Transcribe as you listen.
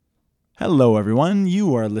Hello, everyone.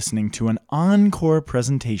 You are listening to an encore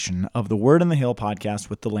presentation of the Word on the Hill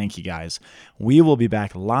podcast with the Lanky Guys. We will be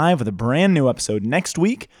back live with a brand new episode next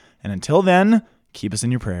week, and until then, keep us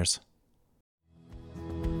in your prayers.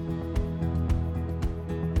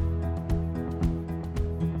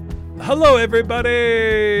 Hello,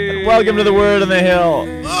 everybody! Welcome to the Word on the Hill.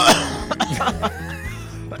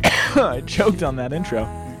 I choked on that intro.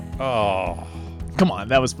 Oh, Come on,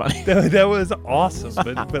 that was funny. that was awesome,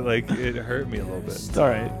 but like it hurt me a little bit. It's all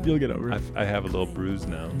right. You'll get over it. I have a little bruise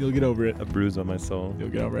now. You'll get over it. A bruise on my soul. You'll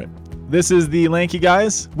get over it. This is the Lanky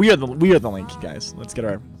Guys. We are the Lanky Guys. Let's get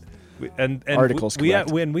our And articles we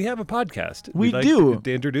correct. we have a podcast. We we'd like do.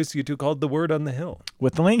 to introduce you to called The Word on the Hill.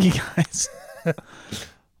 with the Lanky Guys.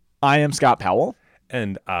 I am Scott Powell.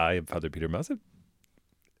 And I am Father Peter Mussett.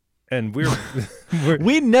 And we're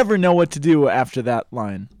We never know what to do after that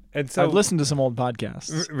line. and so I've listened to some old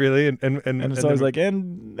podcasts, really and and it's always like,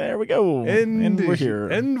 and there we go, and we're here,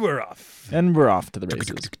 and we're off. and we're off to the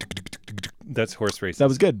races. That's horse racing. That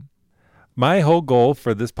was good. My whole goal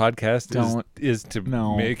for this podcast is to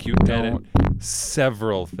No. make you edit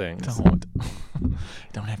several things.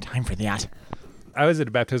 Don't have time for that. I was at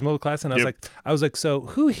a baptismal class and I was like, so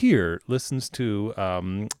who here listens to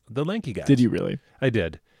the Lanky Guys? Did you really? I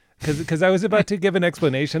did. Because I was about to give an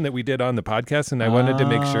explanation that we did on the podcast, and I wanted to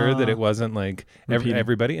make sure that it wasn't like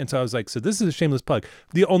everybody. And so I was like, so this is a shameless plug.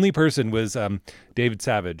 The only person was David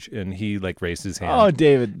Savage, and he like raised his hand. Oh,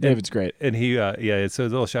 David's great. And he, so a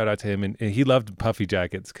little shout out to him. And he loved puffy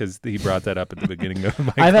jackets because he brought that up at the beginning of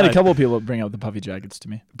my I've had a class. couple of people bring up the puffy jackets to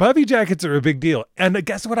me. Puffy jackets are a big deal. And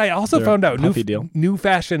guess what? I also They're found a out puffy deal. new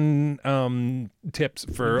fashion tips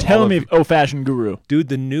for Tell all me, of oh, fashion guru. Dude,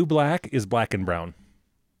 the new black is black and brown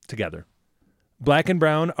together. Black and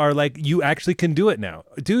brown are like, you actually can do it now.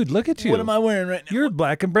 Dude, look at you. What am I wearing right now? You're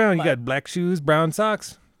black and brown. You got black shoes, brown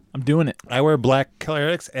socks. I'm doing it. I wear black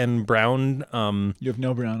clerics and brown. You have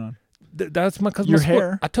no brown on. That's because Your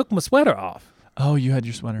hair. I took my sweater off. Oh, you had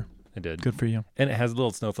your sweater. I did. Good for you. And it has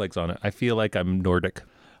little snowflakes on it. I feel like I'm Nordic.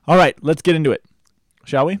 All right, let's get into it,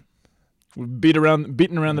 shall we? We've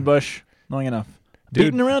beaten around the bush long enough. Dude.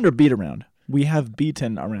 Beaten around or beat around? We have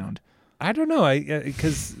beaten around. I don't know.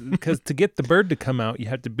 Because to get the bird to come out, you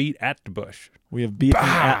have to beat at the bush. We have beaten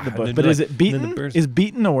at the And bush. then But like- is it and then the beaten? birds- Is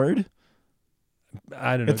beaten a word?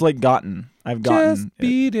 I don't know. It's like gotten. I've gotten. Just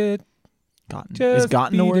beat it. Gotten. Is just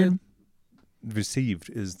gotten a beat word?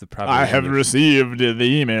 Received is the proper I have English. received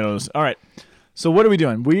the emails. All right. So what are we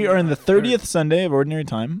doing? We are in the 30th Sunday of Ordinary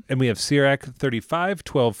Time. And we have Sirach 35,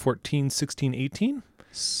 12, 14, 16, 18.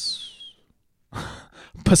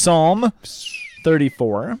 Psalm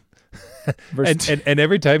 34. Verse And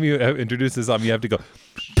every time you introduce the psalm, you have to go.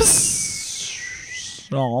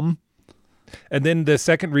 Psalm. And then the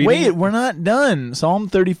second reading. Wait, we're not done. Psalm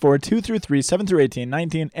 34, 2 through 3, 7 through 18,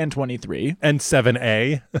 19, and 23. And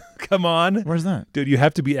 7a. Come on. Where's that? Dude, you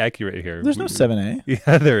have to be accurate here. There's no 7a.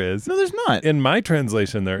 Yeah, there is. No, there's not. In my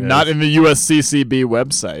translation, there is. Not in the USCCB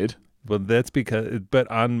website. Well, that's because. But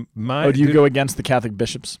on my. Oh, do you go against the Catholic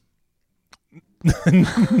bishops?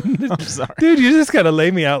 I'm sorry. Dude, you just gotta lay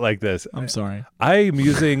me out like this. I'm sorry. I'm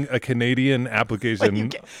using a Canadian application You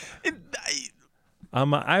can't- on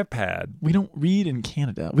my iPad. we don't read in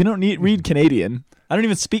Canada. We don't read Canadian. I don't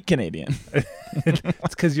even speak Canadian.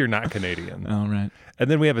 It's because you're not Canadian. All right. And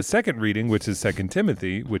then we have a second reading, which is 2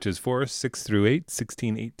 Timothy, which is 4, 6 through 8,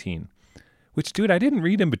 16, 18. Which, dude, I didn't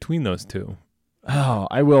read in between those two. Oh,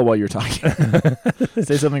 I will while you're talking.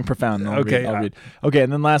 Say something profound. And Okay, I'll read. Okay,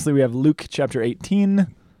 and then lastly we have Luke chapter 18,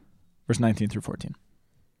 verse 19 through 14.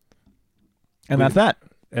 And that's that.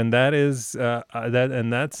 And that is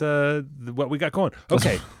that's what we got going.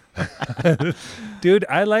 Okay. Dude,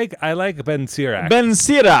 I like Ben Sirach. Ben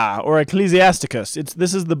Sira or Ecclesiasticus.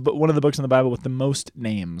 This is one of the books in the Bible with the most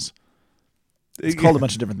names. It's called a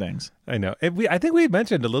bunch of different things. I know. I think we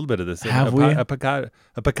mentioned a little bit of this. Have we? A podcast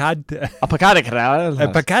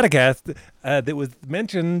that was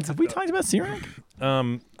mentioned. Have we talked about Sirach?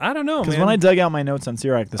 I don't know, Because man. when I dug out my notes on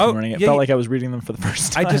Sirach this morning, it felt like I was reading them for the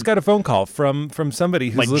first time. I just got a phone call from somebody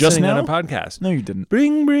who's Like just listening on a now? podcast. No, you didn't.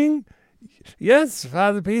 Bring. Yes,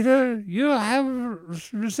 Father Peter, you have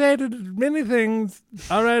recited many things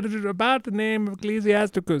already about the name of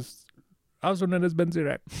Ecclesiasticus, also known as Ben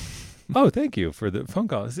Sirach. Oh, thank you for the phone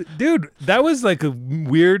call. Dude, that was like a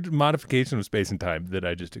weird modification of space and time that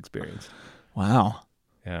I just experienced. Wow.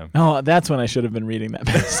 Yeah. No, that's when I should have been reading that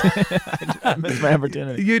piece. I missed my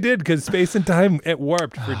opportunity. You did, because space and time, it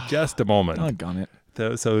warped for just a moment. Doggone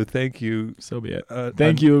it. So thank you. So be it.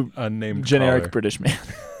 Thank you, unnamed generic caller. British man.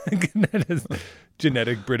 That is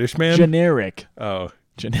genetic British man. Generic. Oh,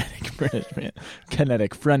 Genetic British man.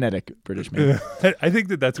 Kinetic, frenetic British man. I think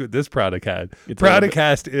that's what this product had. It's a little bit-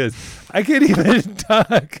 Producast is. I can't even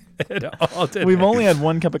talk at all today. We've only had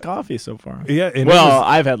one cup of coffee so far. Yeah. And Well,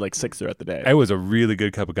 I've had like 6 throughout the day. it was a really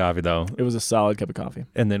good cup of coffee, though. It was a solid cup of coffee.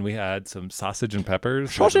 And then we had some sausage and peppers.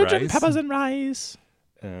 with Sausage and rice, peppers and rice.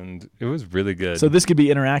 And it was really good. So this could be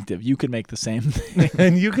interactive. You could make the same thing.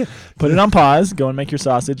 and you could, Put it on pause. Go and make your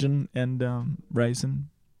sausage and rice and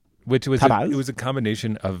which was Peppers? it was a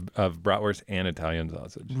combination of bratwurst and Italian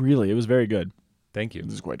sausage. really, it was very good. Thank you.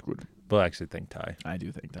 This is quite good. Well, actually, thank Ty I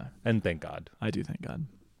do thank God. and thank God. I do thank God.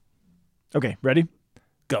 Okay, ready?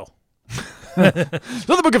 Go. So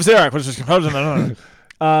the Book of Sirach, which is composed.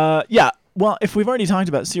 Yeah. Well, if we've already talked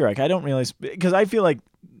about Sirach, I don't realize because I feel like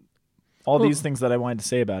all Well- these things that I wanted to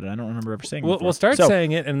say about it, I don't remember ever saying. We'll start so,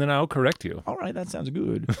 saying it, and then I'll correct you. all right, that sounds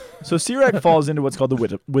good. So Sirach falls into what's called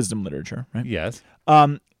the wisdom literature, right? Yes.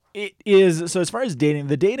 It is so as far as dating,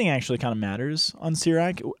 the dating actually kind of matters on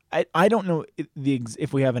Sirach. I don't know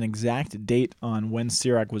if we have an exact date on when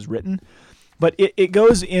Sirach was written, but it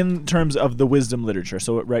goes in terms of the wisdom literature.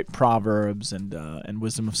 So it right Proverbs and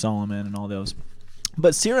Wisdom of Solomon and all those.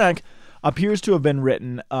 But Sirach appears to have been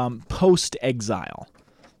written post-exile.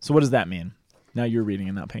 So what does that mean? Now you're reading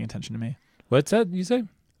and not paying attention to me. What's that you say?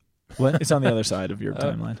 What? It's on the other side of your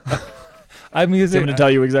timeline. I'm I'm using. going to tell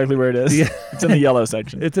you exactly where it is. Yeah. It's in the yellow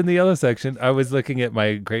section. It's in the yellow section. I was looking at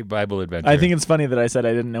my Great Bible Adventure. I think it's funny that I said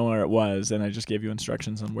I didn't know where it was, and I just gave you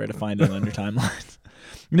instructions on where to find it on your timeline.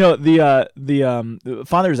 No, the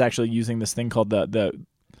father is actually using this thing called the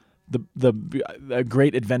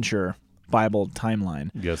Great Adventure Bible timeline,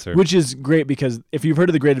 Yes, sir. which is great because if you've heard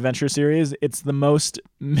of the Great Adventure series, it's the most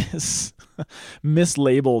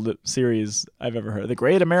mislabeled series I've ever heard. The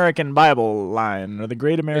Great American Bible Line or the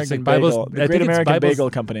Great American Bibles- Bagel, I the think Great it's American Bibles- Bagel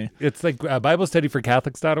Company. It's like Bible Study for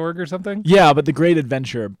Catholics.org or something. Yeah, but the Great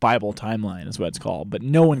Adventure Bible Timeline is what it's called. But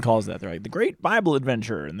no one calls that. They're like the Great Bible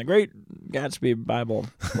Adventure and the Great Gatsby Bible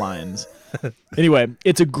Lines. Anyway,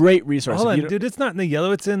 it's a great resource. Hold If on, you don't- dude. It's not in the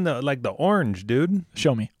yellow. It's in the orange, dude.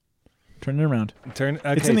 Show me. Turn it around. Turn.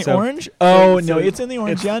 Okay, It's in the so orange? Oh, no, so it's in the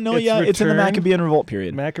orange. it's- Yeah, no, it's yeah. It's in the return- Maccabean Revolt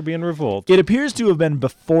period. Maccabean Revolt. It appears to have been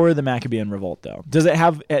before the Maccabean Revolt, though. Does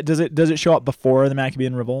it show up before the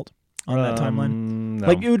Maccabean Revolt on that timeline? No.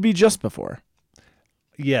 Like, it would be just before.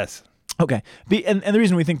 Yes. Okay. And the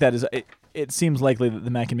reason we think that is it seems likely that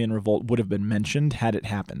the Maccabean Revolt would have been mentioned had it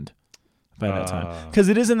happened by that time. Because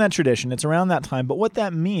it is in that tradition. It's around that time. But what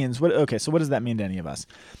that means, so what does that mean to any of us?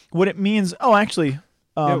 What it means, actually,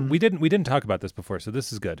 Yeah, we didn't talk about this before, so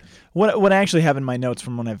this is good. what I actually have in my notes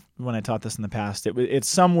from when I taught this in the past, it's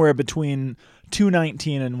somewhere between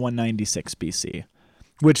 219 and 196 BC,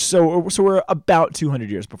 which so we're about 200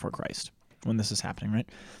 years before Christ when this is happening, right?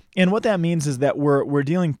 And what that means is that we're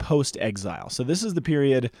dealing post-exile. So this is the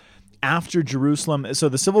period after Jerusalem. So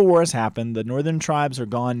the civil war has happened. The northern tribes are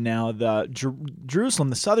gone now. The Jerusalem,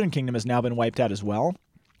 the southern kingdom, has now been wiped out as well,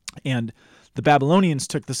 and the Babylonians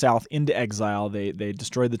took the south into exile. They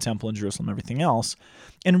destroyed the temple in Jerusalem, everything else.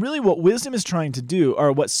 And really what wisdom is trying to do,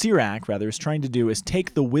 or what Sirach, rather, is trying to do is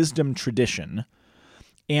take the wisdom tradition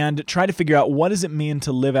and try to figure out what does it mean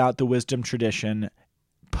to live out the wisdom tradition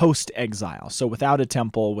post-exile. So without a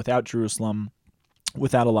temple, without Jerusalem,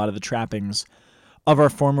 without a lot of the trappings of our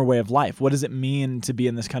former way of life. What does it mean to be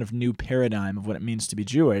in this kind of new paradigm of what it means to be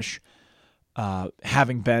Jewish?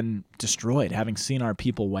 Having been destroyed, having seen our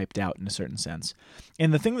people wiped out in a certain sense.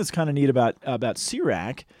 And the thing that's kind of neat about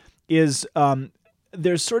Sirach is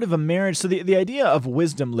there's sort of a marriage. So the idea of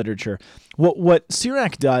wisdom literature, what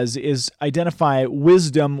Sirach does is identify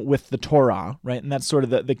wisdom with the Torah, right? And that's sort of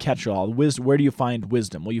the catch-all. Where do you find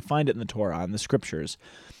wisdom? Well, you find it in the Torah, in the scriptures.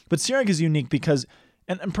 But Sirach is unique because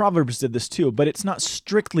and Proverbs did this too, but it's not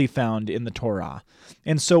strictly found in the Torah.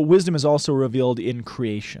 And so wisdom is also revealed in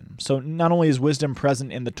creation. So not only is wisdom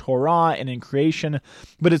present in the Torah and in creation,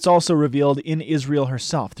 but it's also revealed in Israel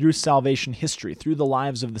herself, through salvation history, through the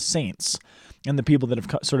lives of the saints and the people that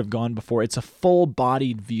have sort of gone before. It's a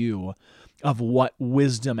full-bodied view of what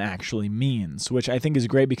wisdom actually means, which I think is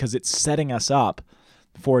great because it's setting us up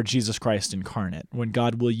for Jesus Christ incarnate, when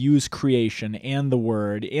God will use creation and the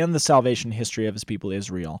Word and the salvation history of his people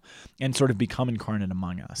Israel and sort of become incarnate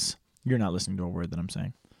among us. You're not listening to a word that I'm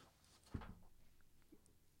saying.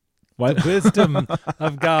 What? The wisdom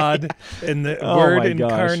of God and the Oh Word my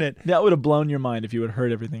gosh. incarnate. That would have blown your mind if you had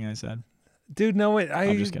heard everything I said. Dude, no, wait.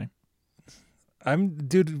 I'm just kidding.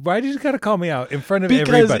 Dude, why did you gotta call me out in front of Because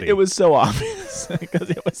everybody? it was so obvious.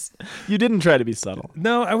 Because you didn't try to be subtle.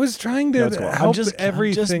 No, I was trying to No, it's cool. help I'm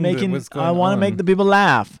everything just making. that was going I want to on. make the people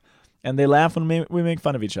laugh. And they laugh when we make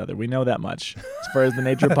fun of each other. We know that much. As far as the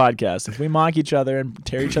nature of podcasts, if we mock each other and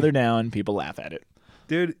tear each other down, people laugh at it.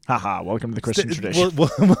 Dude. Haha, welcome to the Christian tradition.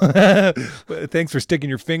 Thanks for sticking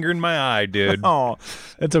your finger in my eye, dude. Oh,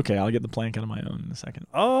 it's okay. I'll get the plank out of my own in a second.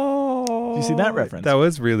 Oh. Do you see that reference? That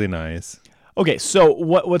was really nice. Okay, so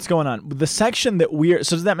what's going on? The section that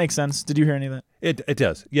so does that make sense? Did you hear any of that? It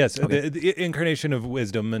does. Yes. Okay. The incarnation of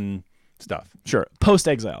wisdom and stuff. Sure.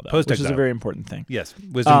 Post-exile, though, which is a Post-exile. very important thing. Yes.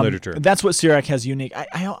 Wisdom literature. That's what Sirach has unique.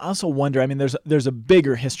 I also wonder, I mean, there's a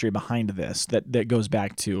bigger history behind this that goes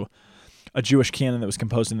back to a Jewish canon that was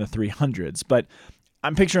composed in the 300s. But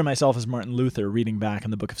I'm picturing myself as Martin Luther reading back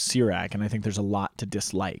in the book of Sirach, and I think there's a lot to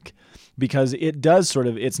dislike. Because it does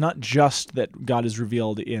it's not just that God is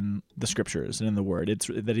revealed in the scriptures and in the word, it's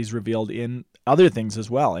that he's revealed in other things as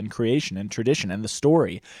well, in creation and tradition and the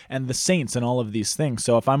story and the saints and all of these things.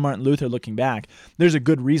 So if I'm Martin Luther looking back, there's a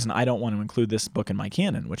good reason I don't want to include this book in my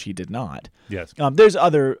canon, which he did not. Yes. There's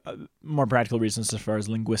other more practical reasons as far as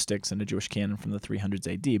linguistics and a Jewish canon from the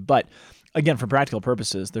 300s AD, but again, for practical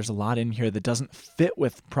purposes, there's a lot in here that doesn't fit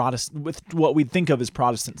with what we think of as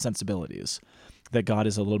Protestant sensibilities. That God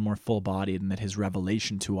is a little more full-bodied and that his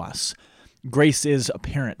revelation to us, grace is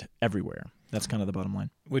apparent everywhere. That's kind of the bottom line.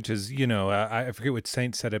 Which is, I forget what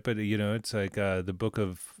saint said it, but it's like the book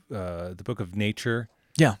of nature,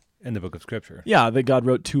 yeah, and the book of scripture. Yeah, that God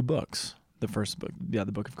wrote two books. The first book, the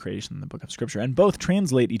book of creation, and the book of scripture, and both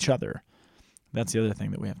translate each other. That's the other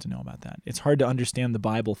thing that we have to know about that. It's hard to understand the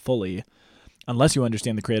Bible fully unless you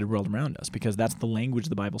understand the created world around us, because that's the language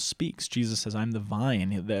the Bible speaks. Jesus says, I'm the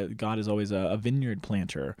vine. That God is always a vineyard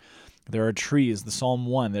planter. There are trees. The Psalm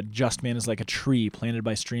 1, that just man is like a tree planted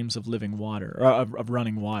by streams of living water, or of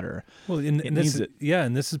running water. Well, and this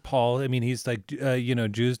is Paul. I mean, he's like,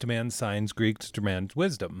 Jews demand signs, Greeks demand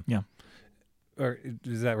wisdom. Yeah. Or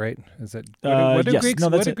is that right? Is that what do yes. Greeks? No,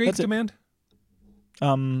 what do Greeks demand?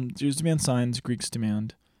 Jews demand signs. Greeks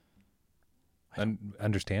demand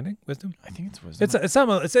understanding, wisdom. I think it's wisdom.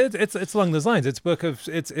 It's along those lines. It's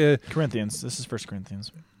Corinthians. This is 1 Corinthians.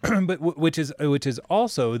 But which is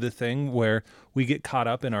also the thing where we get caught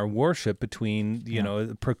up in our worship between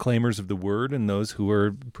the proclaimers of the word and those who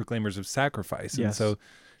are proclaimers of sacrifice. Yes. And so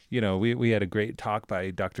we had a great talk by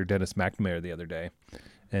Dr. Dennis McNamara the other day.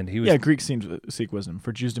 And he was Greeks seek wisdom.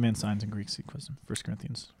 For Jews demand signs and Greeks seek wisdom. 1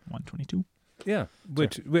 Corinthians 1:22. Yeah,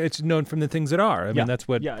 which it's known from the things that are. I mean, that's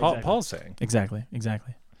what exactly. Paul's saying. Exactly.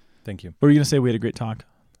 Thank you. What were you going to say? We had a great talk.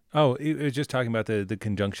 Oh, it was just talking about the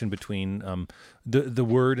conjunction between the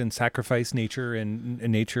word and sacrifice, nature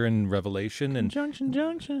and revelation, and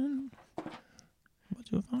junction.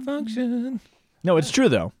 What's your function? No, it's true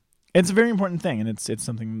though. It's a very important thing, and it's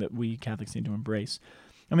something that we Catholics need to embrace.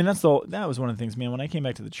 I mean, that was one of the things, man. When I came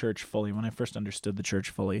back to the church fully, when I first understood the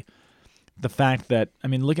church fully. The fact that, I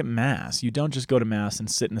mean, look at Mass. You don't just go to Mass and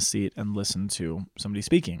sit in a seat and listen to somebody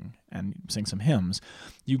speaking and sing some hymns.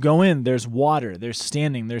 You go in, there's water, there's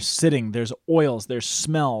standing, there's sitting, there's oils, there's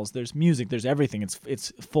smells, there's music, there's everything.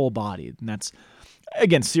 It's full-bodied. And that's,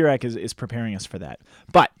 again, Sirach is preparing us for that.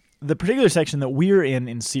 But the particular section that we're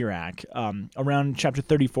in Sirach, around chapter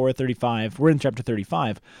 34, 35, we're in chapter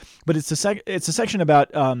 35, but it's a section about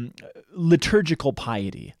liturgical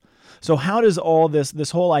piety. So how does all this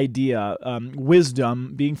whole idea,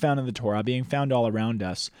 wisdom being found in the Torah, being found all around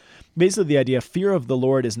us, basically the idea fear of the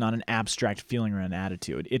Lord is not an abstract feeling or an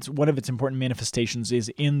attitude. It's one of its important manifestations is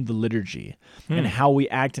in the liturgy and how we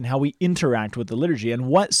act and how we interact with the liturgy. And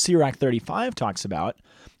what Sirach 35 talks about,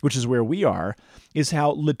 which is where we are, is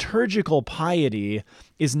how liturgical piety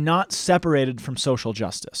is not separated from social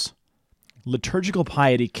justice. Liturgical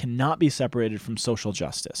piety cannot be separated from social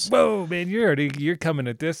justice. Whoa, man, you're coming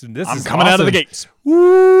at this, and I'm is coming awesome. out of the gates.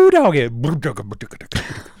 Woo, doggy.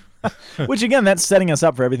 Which again, that's setting us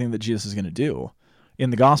up for everything that Jesus is going to do in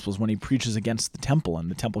the Gospels when he preaches against the temple and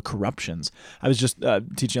the temple corruptions. I was just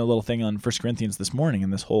teaching a little thing on 1 Corinthians this morning,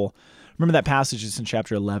 and this whole. Remember that passage is in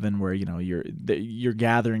chapter 11 where you're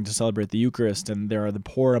gathering to celebrate the Eucharist, and there are the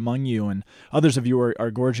poor among you, and others of you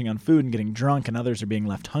are gorging on food and getting drunk, and others are being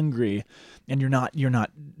left hungry, and you're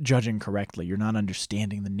not judging correctly. You're not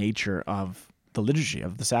understanding the nature of the liturgy,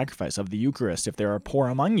 of the sacrifice, of the Eucharist. If there are poor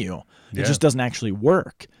among you, it just doesn't actually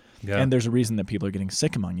work. Yeah. And there's a reason that people are getting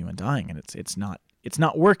sick among you and dying, and it's not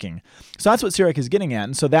working. So that's what Sirach is getting at.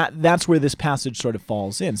 And so that's where this passage sort of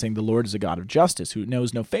falls in, saying the Lord is a God of justice who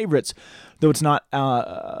knows no favorites, though it's not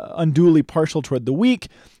unduly partial toward the weak.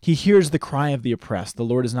 He hears the cry of the oppressed. The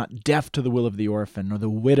Lord is not deaf to the will of the orphan, nor the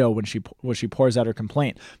widow when she pours out her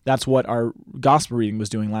complaint. That's what our gospel reading was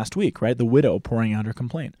doing last week, right? The widow pouring out her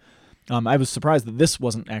complaint. I was surprised that this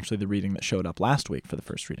wasn't actually the reading that showed up last week for the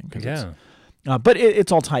first reading, because But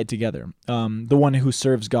it's all tied together. The one who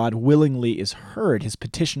serves God willingly is heard. His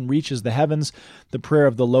petition reaches the heavens. The prayer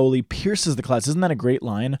of the lowly pierces the clouds. Isn't that a great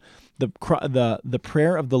line? The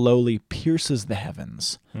prayer of the lowly pierces the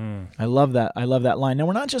heavens. I love that. I love that line. Now,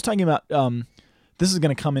 we're not just talking about, this is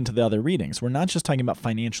going to come into the other readings. We're not just talking about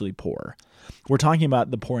financially poor. We're talking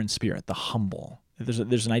about the poor in spirit, the humble.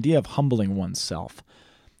 There's an idea of humbling oneself.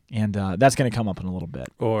 And that's going to come up in a little bit.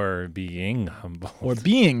 Or being humble. Or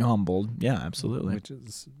being humbled. Yeah, absolutely.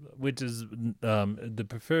 Which is the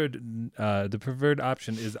preferred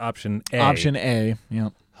option is option A. Option A, yeah.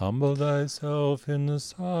 Humble thyself in the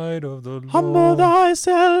sight of the Lord. Humble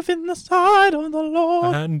thyself in the sight of the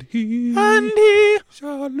Lord. And he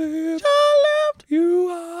shall lift you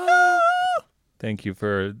up. Thank you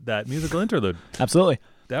for that musical interlude. Absolutely.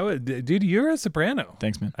 That was, dude, you're a soprano.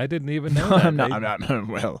 Thanks, man. I didn't even know that. I'm not.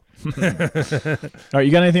 Well. All right, you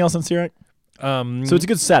got anything else on Sirach? So it's a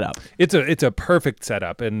good setup. It's a perfect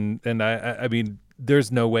setup, and I mean,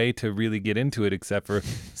 there's no way to really get into it except for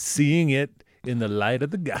seeing it in the light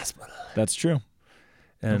of the gospel. That's true.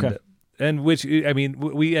 And okay. And which, I mean,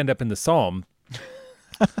 we end up in the Psalm.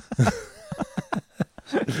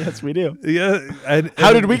 Yes, we do. Yeah.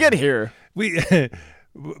 How did we get here? We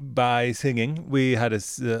by singing. We had a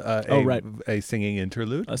singing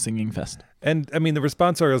interlude. A singing fest. And I mean, the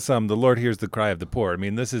responsorial psalm, the Lord hears the cry of the poor. I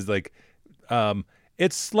mean, this is like,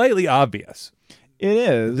 it's slightly obvious. It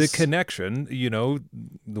is. The connection,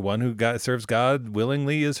 the one who serves God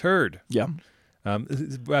willingly is heard. Yeah.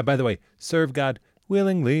 By the way, serve God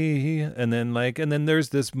willingly, and then there's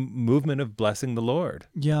this movement of blessing the Lord.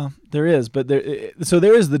 Yeah, there is, but there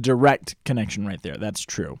is the direct connection right there. That's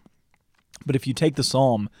true. But if you take the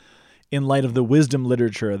psalm in light of the wisdom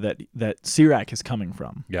literature that Sirach is coming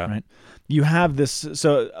from, yeah, right? You have this.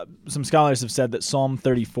 So some scholars have said that Psalm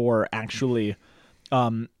 34 actually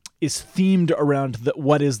is themed around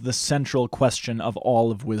what is the central question of all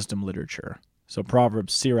of wisdom literature. So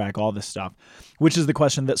Proverbs, Sirach, all this stuff, which is the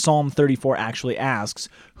question that Psalm 34 actually asks: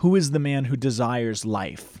 who is the man who desires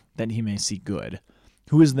life that he may see good?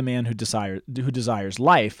 Who is the man who desires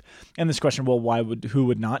life? And this question, well, who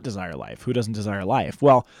would not desire life? Who doesn't desire life?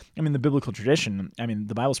 Well, I mean, the biblical tradition,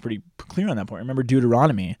 the Bible's pretty clear on that point. Remember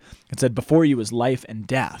Deuteronomy? It said, before you is life and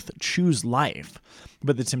death. Choose life.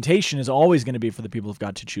 But the temptation is always going to be for the people of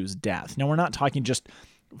God to choose death. Now, we're not talking just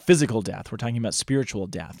physical death. We're talking about spiritual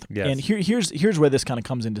death. Yes. And here's where this kind of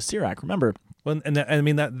comes into Sirach. Remember, well, and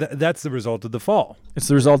that's the result of the fall. It's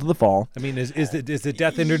the result of the fall. I mean, is the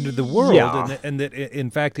death entered into the world, yeah, and that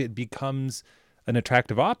in fact it becomes an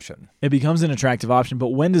attractive option. It becomes an attractive option, but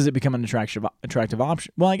when does it become an attractive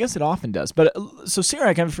option? Well, I guess it often does. But so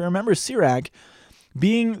Sirach, if you remember Sirach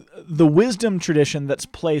being the wisdom tradition that's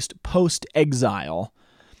placed post-exile.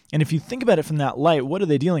 And if you think about it from that light, what are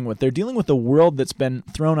they dealing with? They're dealing with a world that's been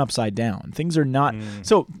thrown upside down. Things are not...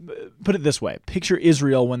 So put it this way. Picture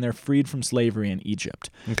Israel when they're freed from slavery in Egypt.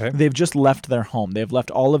 Okay. They've just left their home. They've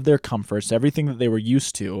left all of their comforts, everything that they were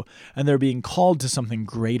used to, and they're being called to something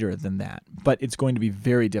greater than that. But it's going to be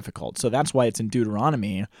very difficult. So that's why it's in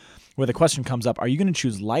Deuteronomy where the question comes up, are you going to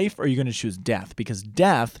choose life or are you going to choose death? Because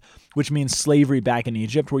death, which means slavery back in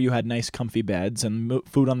Egypt where you had nice comfy beds and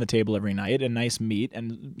food on the table every night and nice meat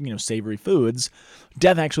and savory foods,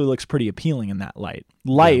 death actually looks pretty appealing in that light.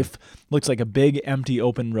 Life looks like a big empty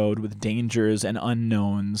open road with dangers and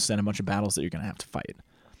unknowns and a bunch of battles that you're going to have to fight.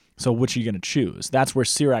 So which are you going to choose? That's where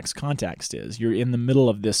Sirach's context is. You're in the middle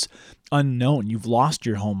of this unknown. You've lost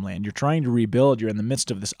your homeland. You're trying to rebuild. You're in the midst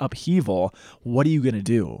of this upheaval. What are you going to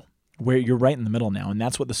do? Where you're right in the middle now, and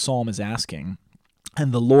that's what the psalm is asking.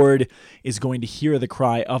 And the Lord is going to hear the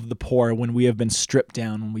cry of the poor when we have been stripped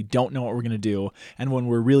down, when we don't know what we're going to do, and when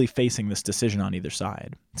we're really facing this decision on either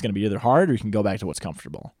side. It's going to be either hard or you can go back to what's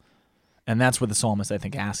comfortable. And that's what the psalmist, I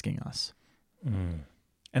think, asking us. And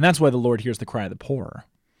that's why the Lord hears the cry of the poor.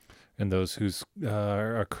 And those who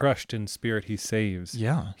are crushed in spirit, he saves.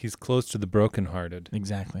 Yeah. He's close to the brokenhearted.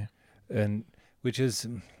 Exactly. And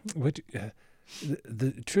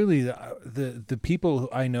truly the people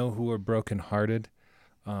I know who are brokenhearted,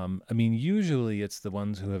 usually it's the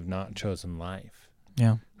ones who have not chosen life.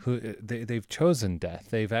 Yeah. Who they've chosen death.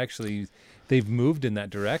 They've moved in that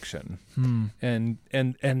direction. And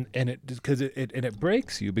it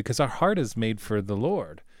breaks you because our heart is made for the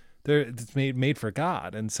Lord. It's made for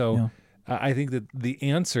God. And so I think that the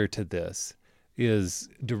answer to this is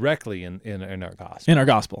directly in our gospel. In our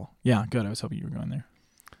gospel. Yeah, good. I was hoping you were going there.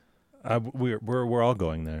 We're all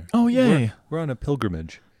going there. Oh, yay. We're on a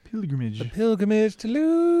pilgrimage. Pilgrimage. A pilgrimage to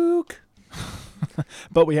Luke.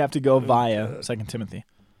 But we have to go via 2 Timothy.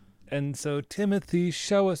 And so, Timothy,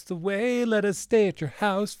 show us the way. Let us stay at your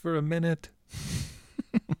house for a minute.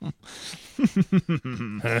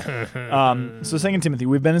 So 2 Timothy,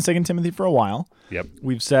 we've been in 2 Timothy for a while. Yep.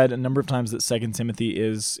 We've said a number of times that 2 Timothy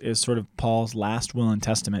is sort of Paul's last will and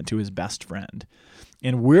testament to his best friend.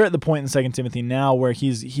 And we're at the point in 2 Timothy now where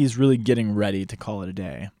he's really getting ready to call it a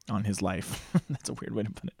day on his life. That's a weird way to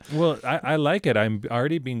put it. Well, I like it. I'm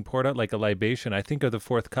already being poured out like a libation. I think of the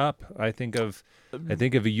fourth cup. I think of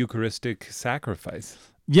a Eucharistic sacrifice.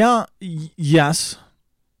 Yeah, yes,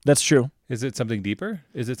 that's true. Is it something deeper?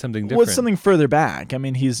 Is it something different? Well, it's something further back. I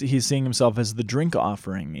mean, he's seeing himself as the drink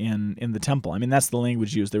offering in the temple. I mean, that's the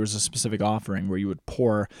language used. There was a specific offering where you would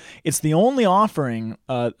pour. It's the only offering,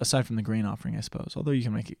 aside from the grain offering, I suppose, although you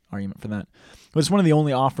can make an argument for that. But it's one of the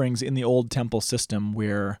only offerings in the old temple system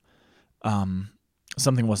where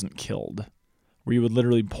something wasn't killed, where you would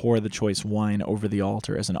literally pour the choice wine over the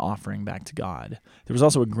altar as an offering back to God. There was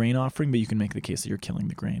also a grain offering, but you can make the case that you're killing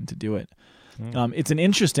the grain to do it. It's an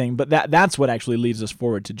interesting, but that's what actually leads us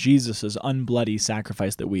forward to Jesus' unbloody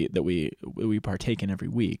sacrifice that we partake in every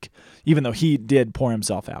week, even though he did pour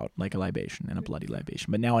himself out like a libation and a bloody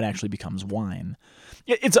libation. But now it actually becomes wine.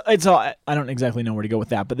 It's I don't exactly know where to go with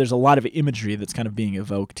that, but there's a lot of imagery that's kind of being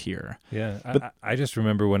evoked here. Yeah, but I just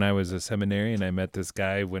remember when I was a seminarian, I met this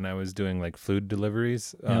guy when I was doing like food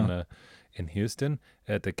deliveries in Houston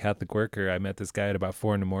at the Catholic Worker. I met this guy at about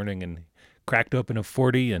 4 a.m. and cracked open a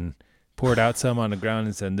 40 and poured out some on the ground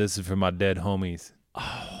and said, "This is for my dead homies."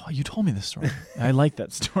 Oh, you told me this story. I like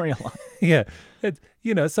that story a lot. Yeah.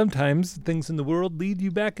 Sometimes things in the world lead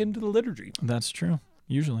you back into the liturgy. That's true,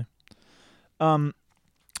 usually.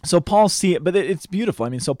 So Paul's but it's beautiful. I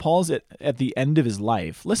mean, so Paul's at the end of his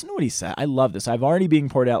life. Listen to what he said. I love this. I've already being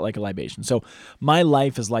poured out like a libation. So my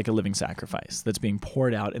life is like a living sacrifice that's being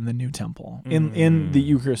poured out in the new temple, in the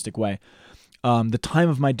Eucharistic way. The time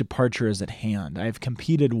of my departure is at hand. I have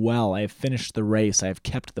competed well. I have finished the race. I have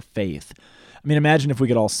kept the faith. I mean, imagine if we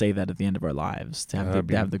could all say that at the end of our lives, to have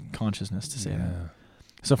the consciousness to say that.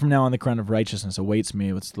 So from now on, the crown of righteousness awaits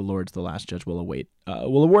me, which the Lord's the last judge will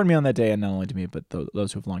award me on that day, and not only to me, but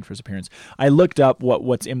those who have longed for his appearance. I looked up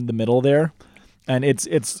what's in the middle there, and it's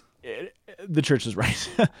the church is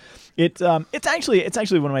right. It's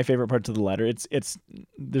actually one of my favorite parts of the letter.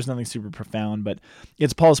 There's nothing super profound, but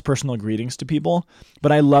it's Paul's personal greetings to people.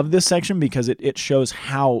 But I love this section because it shows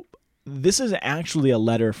how this is actually a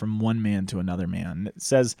letter from one man to another man.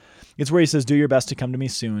 It's where he says, "Do your best to come to me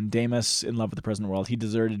soon. Demas, in love with the present world, he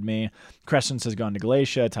deserted me. Crescens has gone to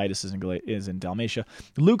Galatia. Titus is in Dalmatia.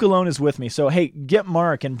 Luke alone is with me. So, hey, get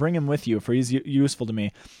Mark and bring him with you, for he's useful to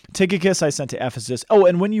me. Tychicus I sent to Ephesus. Oh,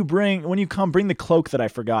 and when you come, bring the cloak that I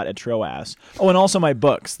forgot at Troas. Oh, and also my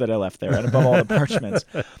books that I left there, and above all the parchments."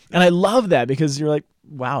 And I love that because you're like,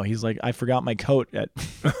 wow, he's like, I forgot my coat at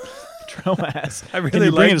Troas. I really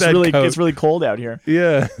like that coat. It's really cold out here.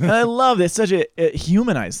 Yeah. And I love this. It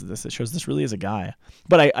humanizes this. It shows this really is a guy.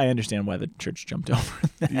 But I understand why the church jumped over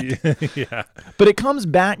that. Yeah. But it comes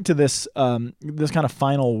back to this this kind of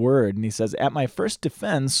final word, and he says, "At my first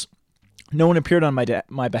defense, no one appeared on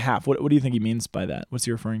my behalf." What do you think he means by that? What's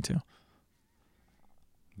he referring to?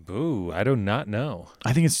 Boo, I do not know.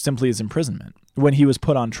 I think it's simply his imprisonment. When he was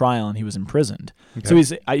put on trial and he was imprisoned. Okay.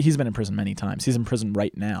 So he's been in prison many times. He's in prison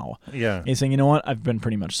right now. Yeah. And he's saying, you know what? I've been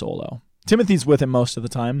pretty much solo. Timothy's with him most of the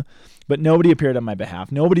time, but nobody appeared on my behalf.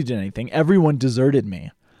 Nobody did anything. Everyone deserted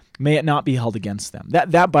me. May it not be held against them.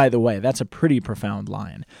 That, by the way, that's a pretty profound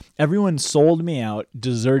line. Everyone sold me out,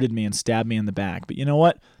 deserted me, and stabbed me in the back. But you know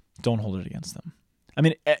what? Don't hold it against them. I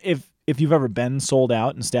mean, if you've ever been sold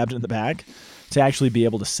out and stabbed in the back, to actually be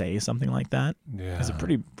able to say something like that is a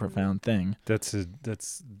pretty profound thing. There's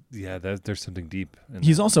something deep.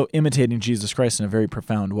 He's also imitating Jesus Christ in a very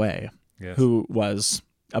profound way, yes. Who was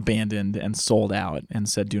abandoned and sold out and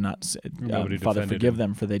said, "Do not, Father, forgive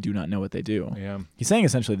them, for they do not know what they do." Yeah. He's saying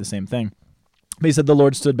essentially the same thing. But he said, "The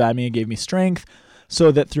Lord stood by me and gave me strength,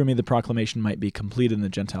 so that through me the proclamation might be completed and the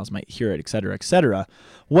Gentiles might hear it," etc., etc.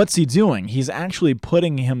 What's he doing? He's actually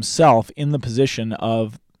putting himself in the position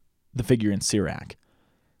of the figure in Sirach.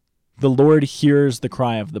 The Lord hears the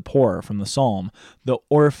cry of the poor from the psalm, the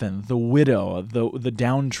orphan, the widow, the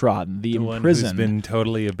downtrodden, the imprisoned. One who's been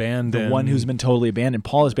totally abandoned. The one who's been totally abandoned.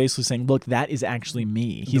 Paul is basically saying, look, that is actually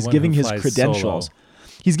me. He's giving his credentials. Solo.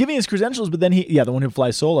 He's giving his credentials, but then the one who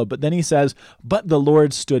flies solo, but then he says, but the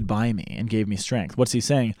Lord stood by me and gave me strength. What's he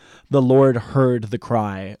saying? The Lord heard the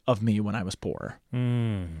cry of me when I was poor.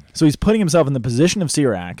 So he's putting himself in the position of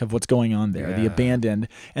Sirach, of what's going on there, the abandoned,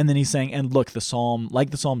 and then he's saying, and look, the psalm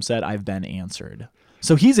said, I've been answered.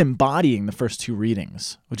 So he's embodying the first two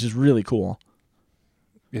readings, which is really cool.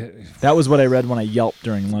 Yeah. That was what I read when I yelped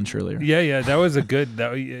during lunch earlier. Yeah, that was a good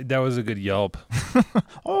that was a good yelp.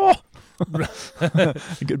 Oh. A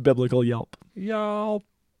good biblical yelp. Y'all.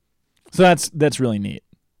 So that's really neat.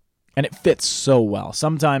 And it fits so well.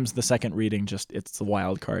 Sometimes the second reading it's the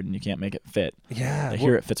wild card and you can't make it fit. Yeah. But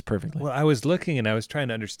here it fits perfectly. Well, I was looking and I was trying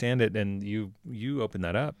to understand it, and you opened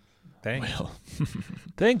that up. Thanks. Well.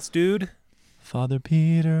 Thanks, dude. Father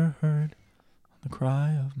Peter heard the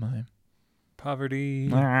cry of my Poverty.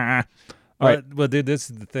 All right. Well, dude, this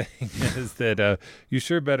is the thing is that you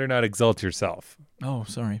sure better not exalt yourself. Oh,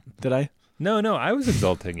 sorry. Did I? No, I was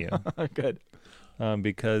exalting you. Good.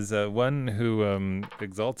 Because one who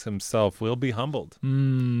exalts himself will be humbled,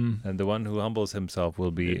 and the one who humbles himself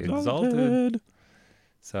will be exalted.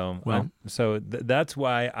 So, that's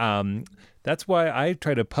why I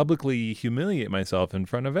try to publicly humiliate myself in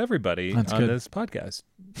front of everybody this podcast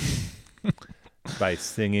by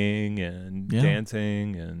singing and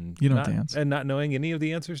dancing and you don't dance and not knowing any of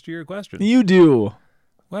the answers to your questions. You do.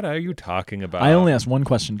 What are you talking about? I only asked one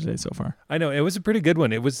question today so far. I know it was a pretty good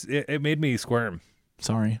one. It made me squirm.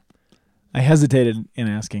 Sorry, I hesitated in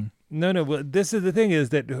asking. No. Well, this is the thing: is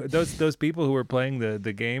that those people who were playing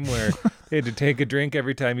the game where they had to take a drink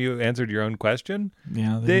every time you answered your own question.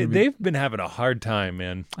 Yeah, they've been having a hard time,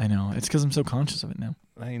 man. I know. It's because I'm so conscious of it now.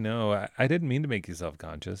 I know. I didn't mean to make you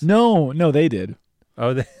self-conscious. No, they did.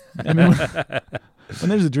 Oh, I mean, when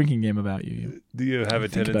there's a drinking game about you do you have a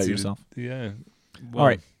think tendency about yourself? Yeah. Well, all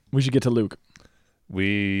right, we should get to Luke.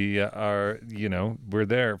 We are, we're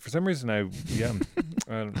there. For some reason, I'm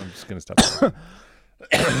just going to stop.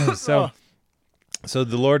 So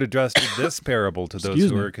the Lord addressed this parable to those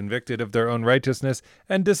who were convicted of their own righteousness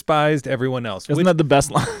and despised everyone else. Isn't that the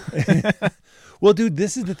best line? Well, dude,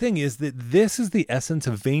 this is the thing: is that this is the essence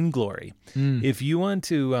of vainglory. If you want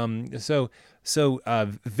to,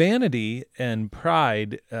 vanity and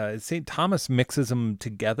pride, St. Thomas mixes them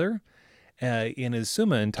together in his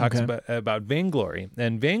Summa and talks about vainglory.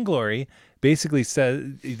 And vainglory basically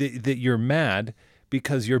says that you're mad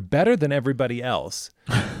because you're better than everybody else,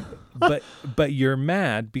 but you're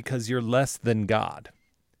mad because you're less than God.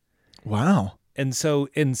 Wow. And so,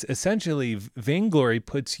 essentially, vainglory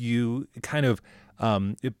puts you kind of,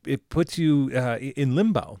 it puts you in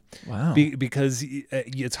limbo. Wow. Because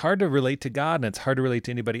it's hard to relate to God and it's hard to relate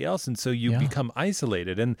to anybody else. And so you become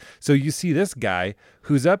isolated. And so you see this guy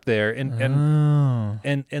who's up there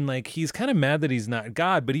and like, he's kind of mad that he's not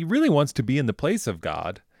God, but he really wants to be in the place of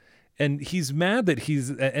God. And he's mad that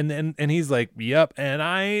and he's like, yep, and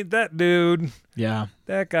I ain't that dude. Yeah.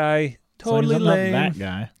 That guy. Totally so lame. Not that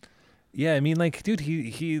guy. Yeah, I mean, like, dude,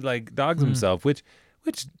 he like dogs himself, which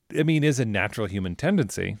I mean is a natural human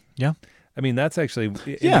tendency. Yeah. I mean, that's actually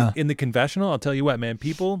in the confessional. I'll tell you what, man.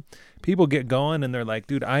 People get going and they're like,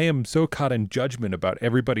 dude, I am so caught in judgment about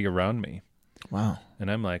everybody around me. Wow.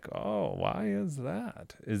 And I'm like, oh, why is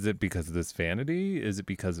that? Is it because of this vanity? Is it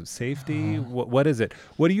because of safety? What is it?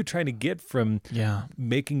 What are you trying to get from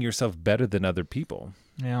making yourself better than other people?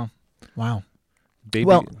 Yeah. Wow. Baby.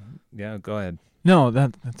 Well, yeah, go ahead. No,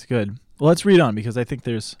 that's good. Well, let's read on because I think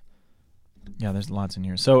there's lots in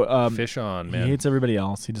here. So fish on, man. He hates everybody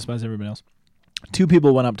else. He despises everybody else. 2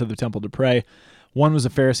 people went up to the temple to pray. One was a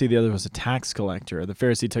Pharisee, the other was a tax collector. The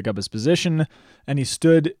Pharisee took up his position, and he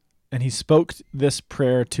stood and he spoke this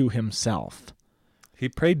prayer to himself. He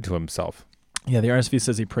prayed to himself. Yeah, the RSV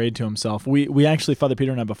says he prayed to himself. We actually, Father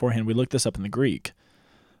Peter and I beforehand, we looked this up in the Greek.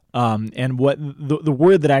 And what the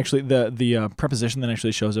word that actually, the preposition that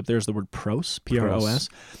actually shows up there is the word pros, P-R-O-S,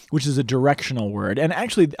 which is a directional word. And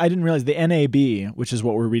actually, I didn't realize the NAB, which is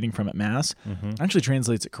what we're reading from at Mass, actually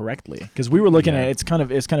translates it correctly. Because we were looking at it, it's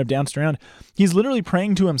kind of danced around. He's literally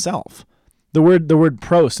praying to himself. The word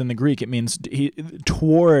pros in the Greek, it means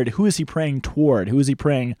toward. Who is he praying toward? Who is he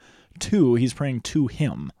praying to? He's praying to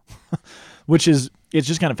him, which is, it's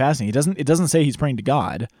just kind of fascinating. It doesn't say he's praying to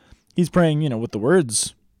God. He's praying, with the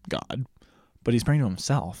words God, but he's praying to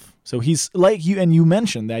himself. So he's like you, and you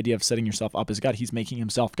mentioned the idea of setting yourself up as God. He's making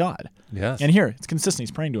himself God. Yes. And here, it's consistent.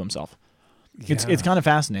 He's praying to himself. Yeah. It's kind of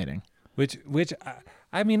fascinating. Which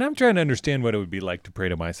I mean, I'm trying to understand what it would be like to pray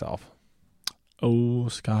to myself. Oh,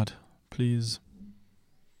 Scott, please.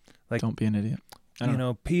 Like, don't be an idiot.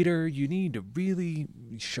 Peter, you need to really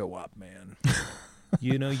show up, man.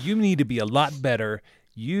 You need to be a lot better.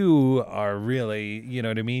 You are really, you know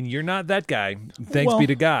what I mean? You're not that guy. Thanks be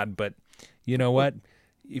to God. But you know what?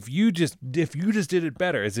 If you just did it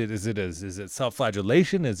better, is it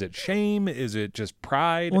self-flagellation? Is it shame? Is it just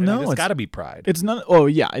pride? Well, no, it's got to be pride. It's not. Oh,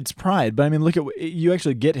 yeah, it's pride. But I mean, look at you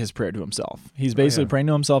actually get his prayer to himself. He's basically praying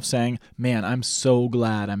to himself, saying, "Man, I'm so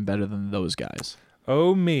glad I'm better than those guys."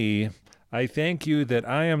 Oh me, I thank you that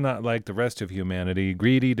I am not like the rest of humanity,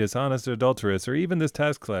 greedy, dishonest, adulterous, or even this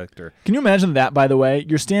tax collector. Can you imagine that, by the way?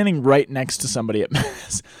 You're standing right next to somebody at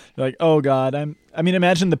Mass. You're like, oh, God,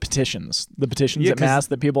 imagine the petitions Yeah, at Mass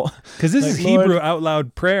that people... Because this like, is Lord, Hebrew out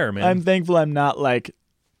loud prayer, man. I'm thankful I'm not like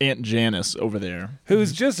Aunt Janice over there.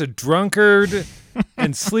 Who's just a drunkard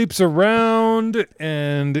and sleeps around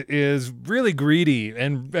and is really greedy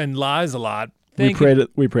and lies a lot. We pray to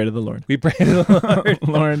the Lord. We pray to the Lord.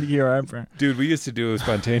 Lord, hear our prayer. Dude, we used to do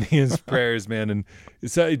spontaneous prayers, man. And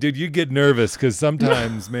so, dude, you get nervous because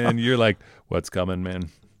sometimes, man, you're like, what's coming, man?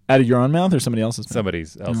 Out of your own mouth or somebody else's mouth? Somebody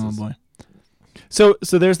else's. Oh, boy. So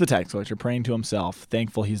there's the tax collector praying to himself,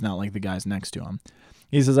 thankful he's not like the guys next to him.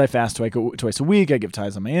 He says, I fast twice a week. I give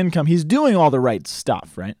tithes on my income. He's doing all the right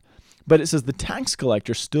stuff, right? But it says the tax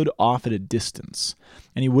collector stood off at a distance,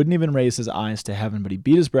 and he wouldn't even raise his eyes to heaven, but he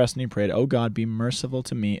beat his breast and he prayed, Oh God, be merciful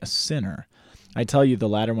to me, a sinner. I tell you, the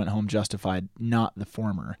latter went home justified, not the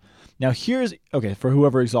former. Now for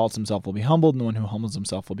whoever exalts himself will be humbled, and the one who humbles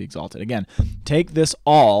himself will be exalted. Again, take this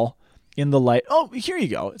all in the light. Oh, here you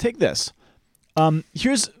go. Take this. I'm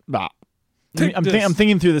thinking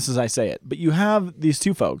through this as I say it, but you have these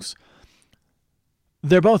two folks.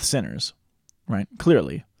 They're both sinners, right?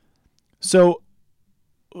 Clearly. So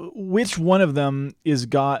which one of them is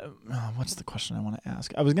God? What's the question I want to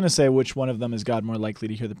ask? I was going to say which one of them is God more likely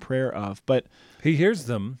to hear the prayer of, but he hears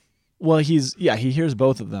them. Well, he hears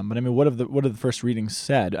both of them. But I mean, what have the first readings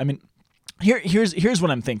said? I mean, here's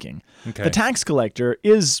what I'm thinking. Okay. The tax collector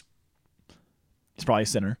he's probably a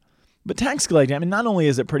sinner, but tax collecting. I mean, not only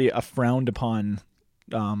is it a frowned upon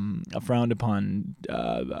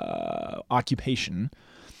occupation,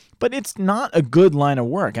 but it's not a good line of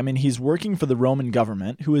work. I mean, he's working for the Roman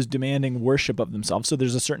government, who is demanding worship of themselves. So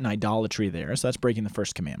there's a certain idolatry there. So that's breaking the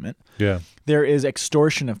first commandment. Yeah. There is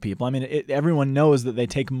extortion of people. I mean, everyone knows that they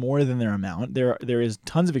take more than their amount. There is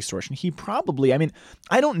tons of extortion. He probably, I mean,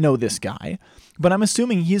 I don't know this guy, but I'm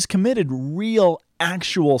assuming he's committed real,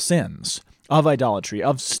 actual sins of idolatry,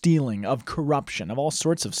 of stealing, of corruption, of all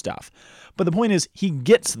sorts of stuff. But the point is, he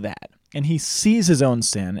gets that. And he sees his own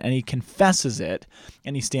sin, and he confesses it,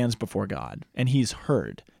 and he stands before God, and he's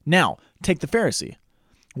heard. Now, take the Pharisee.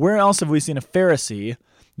 Where else have we seen a Pharisee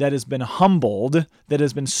that has been humbled, that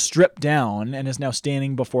has been stripped down, and is now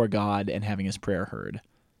standing before God and having his prayer heard?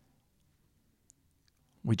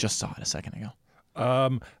 We just saw it a second ago.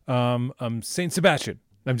 Saint Sebastian.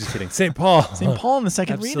 I'm just kidding. St. Paul. St. Paul in the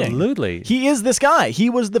second reading. Absolutely. He is this guy. He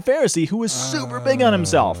was the Pharisee who was super big on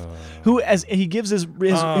himself, who, as he gives his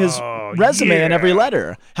resume in every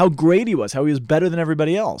letter, how great he was, how he was better than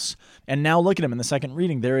everybody else. And now look at him in the second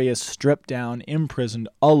reading. There he is, stripped down, imprisoned,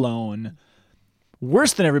 alone,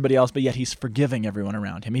 worse than everybody else, but yet he's forgiving everyone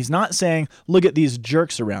around him. He's not saying, look at these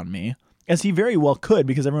jerks around me, as he very well could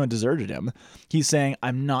because everyone deserted him. He's saying,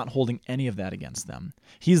 I'm not holding any of that against them.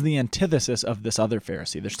 He's the antithesis of this other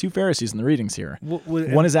Pharisee. There's two Pharisees in the readings here.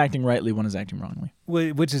 One is acting rightly, one is acting wrongly.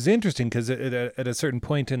 Which is interesting because at a certain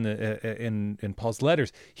point in Paul's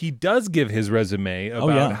letters, he does give his resume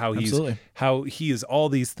about how he is all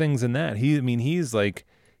these things and that. He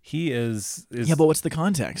is. Yeah, but what's the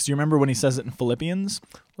context? Do you remember when he says it in Philippians?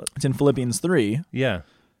 It's in Philippians 3. Yeah.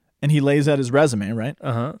 And he lays out his resume, right?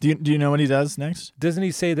 Uh-huh. Do you know what he does next? Doesn't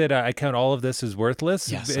he say that I count all of this as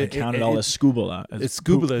worthless? Yes, I count it all as scubula. It's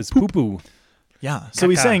scubula, as poo-poo. Yeah. So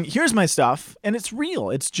he's saying, here's my stuff, and it's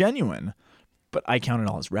real, it's genuine, but I count it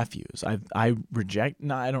all as refuse. I don't reject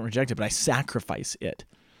it, but I sacrifice it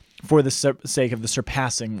for the sake of the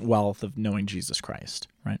surpassing wealth of knowing Jesus Christ,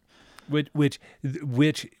 right? Which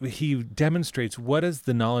he demonstrates what is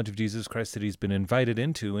the knowledge of Jesus Christ that he's been invited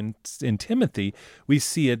into. And in Timothy, we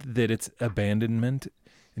see it that it's abandonment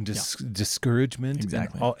and discouragement,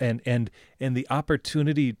 exactly, and the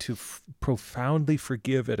opportunity to profoundly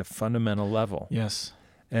forgive at a fundamental level. Yes.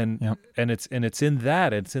 And it's in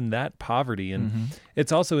that poverty, and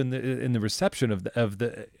it's also in the reception of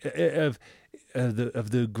the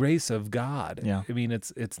grace of God. Yeah. I mean,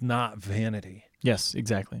 it's not vanity. Yes,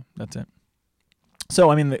 exactly. That's it. So,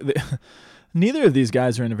 I mean, neither of these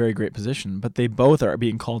guys are in a very great position, but they both are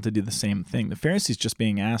being called to do the same thing. The Pharisee's just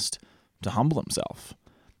being asked to humble himself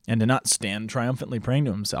and to not stand triumphantly praying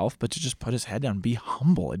to himself, but to just put his head down, be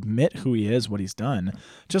humble, admit who he is, what he's done,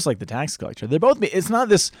 just like the tax collector. It's not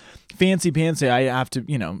this fancy-pantsy, I have to,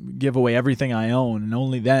 give away everything I own, and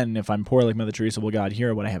only then, if I'm poor like Mother Teresa, will God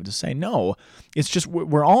hear what I have to say. No, it's just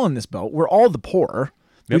we're all in this boat. We're all the poor.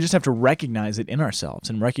 Yep. We just have to recognize it in ourselves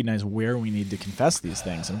and recognize where we need to confess these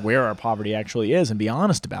things and where our poverty actually is and be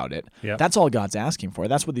honest about it. Yep. That's all God's asking for.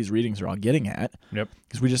 That's what these readings are all getting at. Yep.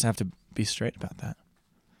 Because we just have to be straight about that.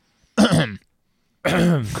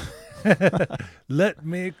 Let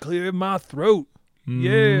me clear my throat.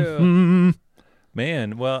 Yeah. Mhm.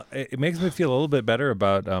 Man, well, it makes me feel a little bit better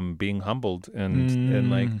about being humbled and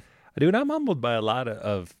like, dude, I'm humbled by a lot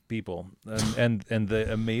of people and the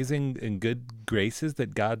amazing and good graces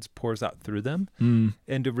that God pours out through them,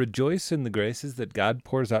 and to rejoice in the graces that God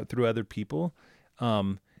pours out through other people,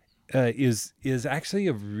 is actually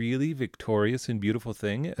a really victorious and beautiful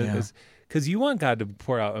thing. Yeah. Because you want God to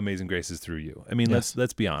pour out amazing graces through you. I mean, Yes.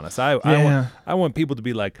 let's be honest. Yeah. I want people to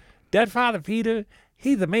be like, that Father Peter,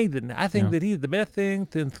 he's amazing. I think Yeah. that he's the best thing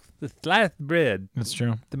since the sliced bread. That's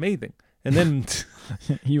true. It's amazing. And then,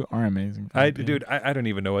 You are amazing. I Peter. don't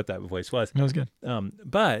even know what that voice was. That was good.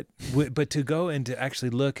 But to go and to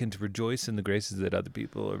actually look and to rejoice in the graces that other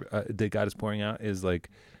people that God is pouring out is like,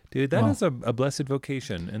 dude, that is a blessed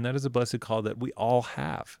vocation, and that is a blessed call that we all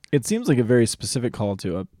have. It seems like a very specific call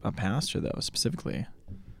to a pastor, though, specifically.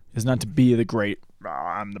 Is not to be the great,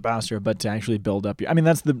 I'm the pastor, but to actually build up your... I mean,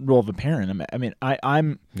 that's the role of a parent. I mean, I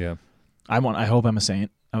hope I'm a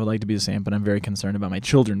saint. I would like to be a saint, but I'm very concerned about my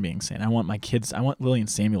children being saint. I want my kids, I want Lily and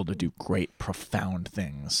Samuel to do great, profound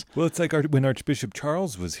things. Well, it's like when Archbishop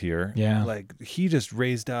Charles was here. Yeah. Like, he just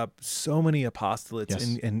raised up so many apostolates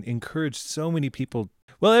Yes. and encouraged so many people.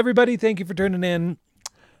 Well, everybody, thank you for tuning in.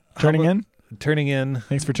 Turning in? Turning in.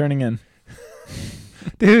 Thanks for turning in.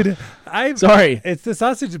 Dude, Sorry. it's the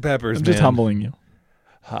sausage and peppers, I'm just man. humbling you.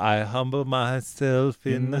 I humble myself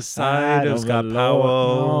in the sight of Scott the Powell.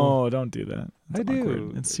 Lord. No, don't do that. It's I do.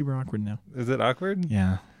 awkward. It's super awkward now. Is it awkward?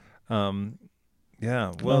 Yeah.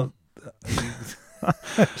 Yeah. Well,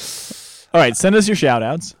 All right, send us your shout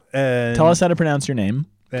outs. and Tell us how to pronounce your name,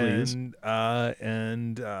 please. I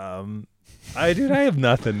have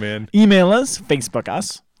nothing, man. Email us, Facebook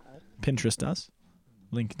us, Pinterest us,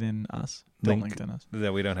 LinkedIn us. Don't Link- LinkedIn us.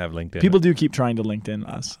 That we don't have LinkedIn. People do keep trying to LinkedIn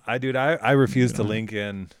us. I refuse to link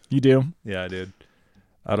in. You do? Yeah, dude.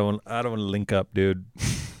 I don't want to link up, dude.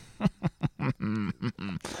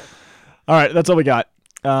 All right, that's all we got.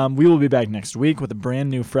 We will be back next week with a brand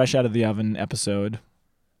new, fresh out of the oven episode.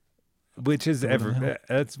 Which is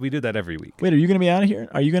we do that every week. Wait, are you going to be out of here?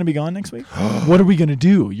 Are you going to be gone next week? What are we going to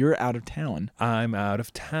do? You're out of town. I'm out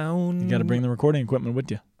of town. You got to bring the recording equipment with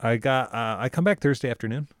you. I come back Thursday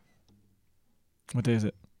afternoon. What day is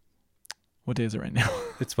it? What day is it right now?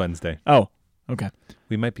 It's Wednesday. Oh, okay.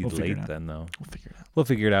 We might be We'll figure it late out. then, though. We'll figure it out. We'll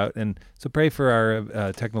figure it out. And so pray for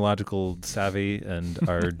our technological savvy and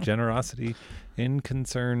our generosity in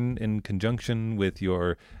conjunction with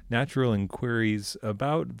your natural inquiries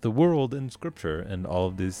about the world and Scripture and all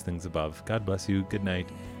of these things above. God bless you. Good night.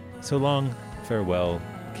 So long. Farewell.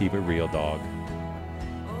 Keep it real, dog.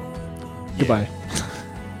 Goodbye.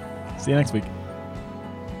 See you next week.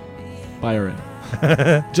 Bye already.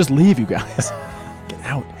 Just leave, you guys. Get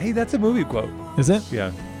out. Hey, that's a movie quote. Is it?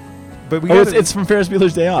 Yeah. But we Oh, gotta, it's from Ferris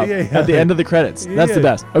Bueller's Day Off. Yeah, yeah. At the end of the credits. Yeah, That's the yeah.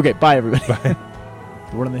 best. Okay, bye, everybody. Bye.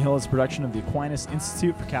 The Word on the Hill is a production of the Aquinas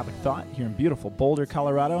Institute for Catholic Thought here in beautiful Boulder,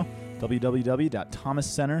 Colorado.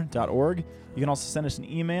 www.thomascenter.org. You can also send us an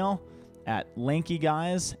email at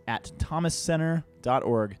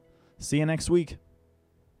lankyguys@thomascenter.org. See you next week.